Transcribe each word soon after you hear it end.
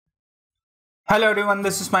Hello everyone,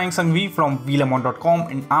 this is Mayank Sanghvi from vlemon.com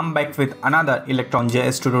and I'm back with another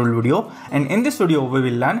Electron.js tutorial video. And in this video, we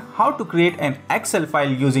will learn how to create an Excel file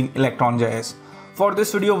using Electron.js. For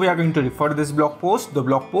this video, we are going to refer to this blog post. The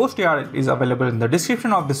blog post here is available in the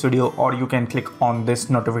description of this video, or you can click on this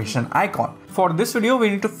notification icon. For this video, we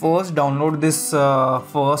need to first download this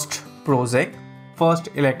first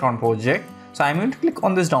Electron project. So I'm going to click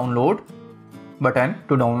on this download button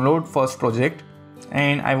to download first project.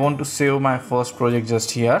 And I want to save my first project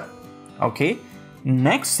just here. Okay,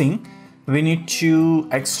 next thing, we need to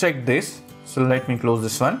extract this. So let me close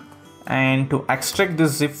this one, and to extract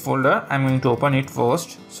this zip folder, I'm going to open it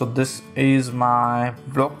first. So this is my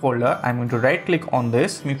blog folder. I'm going to right click on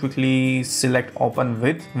this. Let me quickly select open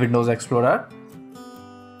with Windows Explorer,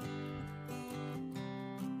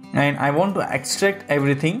 and I want to extract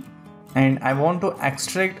everything. And I want to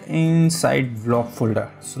extract inside blog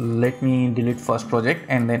folder. So let me delete first project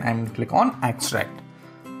and then I'm going to click on extract.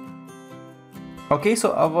 Okay,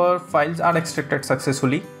 so our files are extracted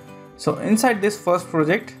successfully. So inside this first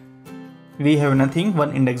project, we have nothing,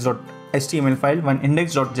 one index.html file, one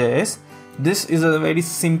index.js. This is a very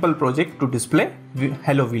simple project to display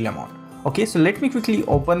hello vlemon. Okay, so let me quickly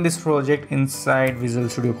open this project inside Visual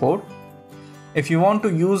Studio Code. If you want to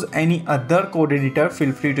use any other code editor,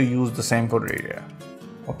 feel free to use the same code editor.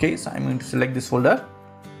 Okay, so I'm going to select this folder.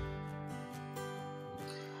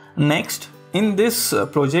 Next, in this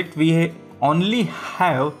project, we only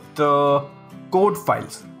have the code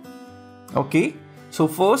files. Okay, so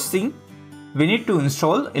first thing, we need to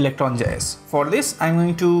install Electron.js. For this, I'm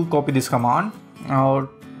going to copy this command.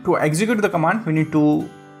 To execute the command, we need to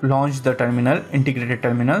launch the terminal, integrated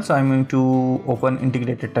terminal. So I'm going to open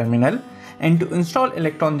integrated terminal. And to install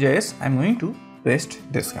Electron.js, I'm going to paste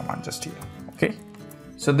this command just here. Okay,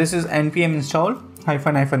 so this is npm install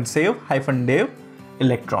 --save -dev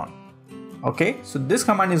electron. Okay, so this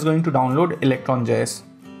command is going to download Electron.js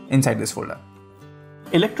inside this folder.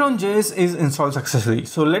 Electron.js is installed successfully.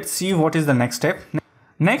 So let's see what is the next step.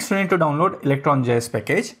 Next, we need to download Electron.js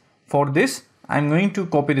package. For this, I'm going to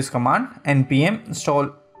copy this command npm install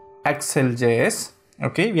exceljs.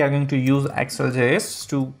 Okay, we are going to use exceljs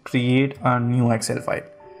to create a new Excel file.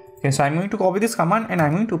 Okay, so I'm going to copy this command and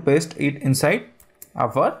I'm going to paste it inside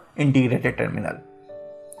our integrated terminal.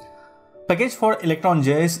 Package for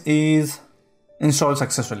Electron.js is installed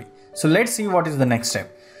successfully. So let's see what is the next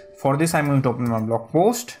step. For this, I'm going to open my blog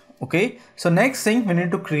post. Okay, so next thing, we need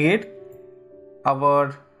to create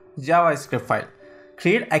our JavaScript file.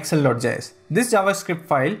 Create excel.js. This JavaScript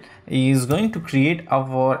file is going to create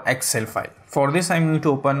our Excel file. For this, I'm going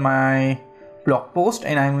to open my blog post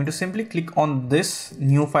and I'm going to simply click on this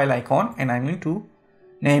new file icon and I'm going to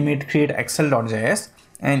name it create excel.js.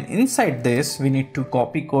 And inside this, we need to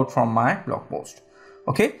copy code from my blog post.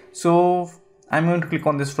 Okay, so I'm going to click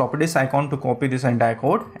on this floppy disk icon to copy this entire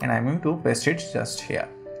code and I'm going to paste it just here.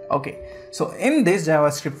 Okay, so in this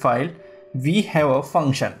JavaScript file, we have a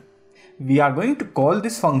function. We are going to call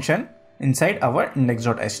this function inside our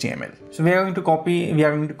index.html. So we are going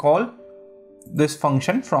to call this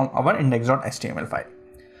function from our index.html file.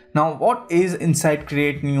 Now, what is inside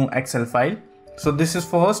create new Excel file? So this is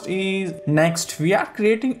first is next, we are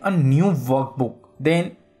creating a new workbook.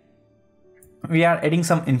 Then we are adding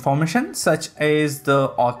some information such as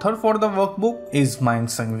the author for the workbook is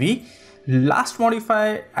Mayank Sanghvi. Last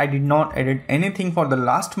modifier, I did not edit anything for the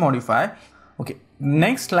last modifier. Okay,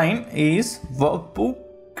 next line is workbook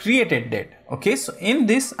created date. Okay, so in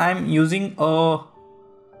this I'm using a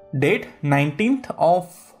date 19th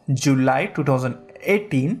of July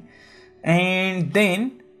 2018, and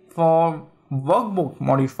then for workbook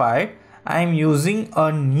modified I'm using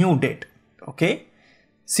a new date. Okay,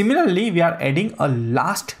 similarly we are adding a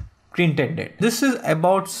last printed date. This is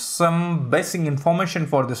about some basic information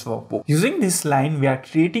for this workbook. Using this line, we are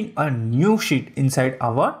creating a new sheet inside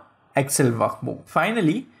our Excel workbook.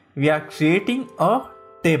 Finally, we are creating a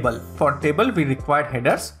table. For table, we require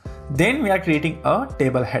headers. Then we are creating a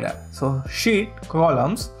table header. So sheet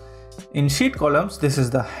columns. In sheet columns, this is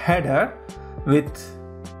the header with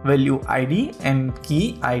value ID and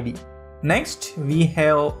key ID. Next, we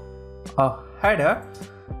have a header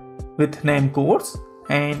with name course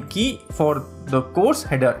and key for the course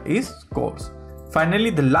header is course.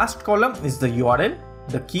 Finally, the last column is the URL.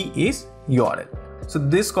 The key is URL. So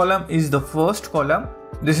this column is the first column,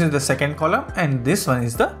 this is the second column, and this one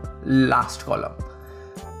is the last column.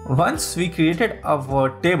 Once we created our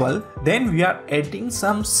table, then we are adding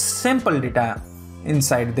some simple data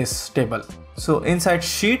inside this table. So inside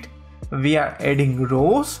sheet, we are adding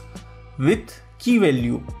rows with key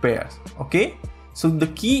value pairs. Okay, so the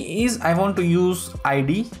key is I want to use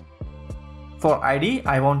ID For ID,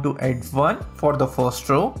 I want to add 1 for the first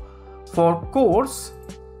row. For course,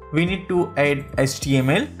 we need to add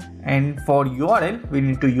HTML, and for URL, we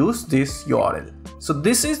need to use this URL. So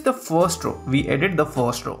this is the first row. We added the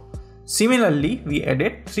first row. Similarly, we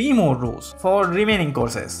added 3 more rows for remaining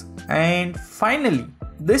courses. And finally,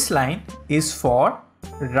 this line is for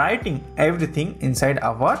writing everything inside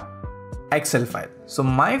our Excel file. So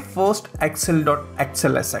my first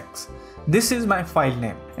excel.xlsx, this is my file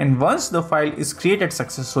name. And once the file is created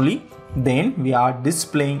successfully, then we are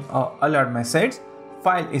displaying a alert message,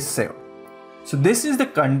 file is saved. So this is the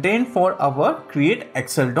content for our create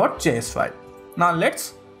excel.js file. Now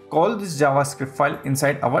let's call this JavaScript file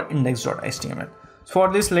inside our index.html. So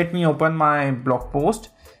for this, let me open my blog post,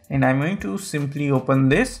 and I'm going to simply open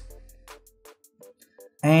this,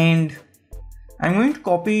 and I'm going to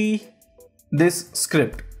copy this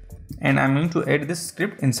script, and I'm going to add this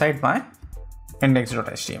script inside my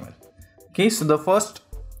index.html. Okay, so the first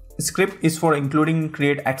script is for including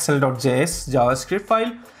create excel.js JavaScript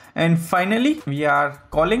file, and finally we are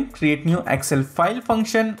calling create new Excel file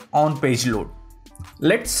function on page load.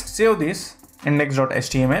 Let's save this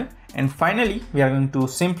index.html, and finally we are going to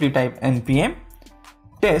simply type npm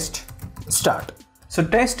test start. So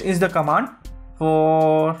test is the command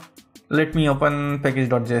for, let me open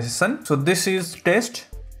package.json. So this is test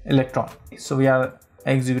electron. So we are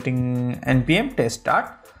executing npm test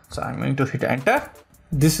start. So I'm going to hit enter.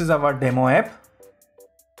 This is our demo app,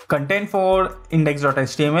 content for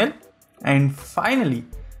index.html, and finally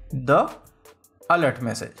the alert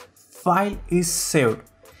message, file is saved,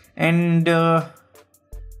 and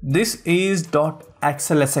this is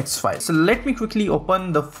 .xlsx file. So let me quickly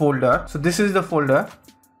open the folder. So this is the folder,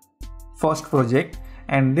 first project,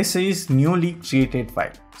 and this is newly created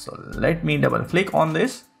file. So let me double click on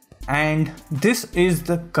this, and this is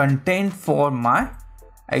the content for my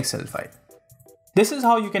Excel file. This is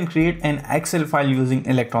how you can create an Excel file using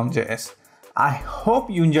Electron.js. I hope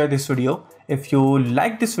you enjoyed this video. If you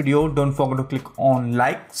like this video, don't forget to click on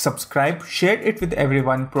like, subscribe, share it with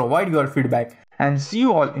everyone, provide your feedback, and see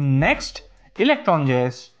you all in next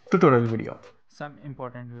Electron.js tutorial video. Some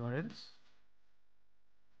important URLs.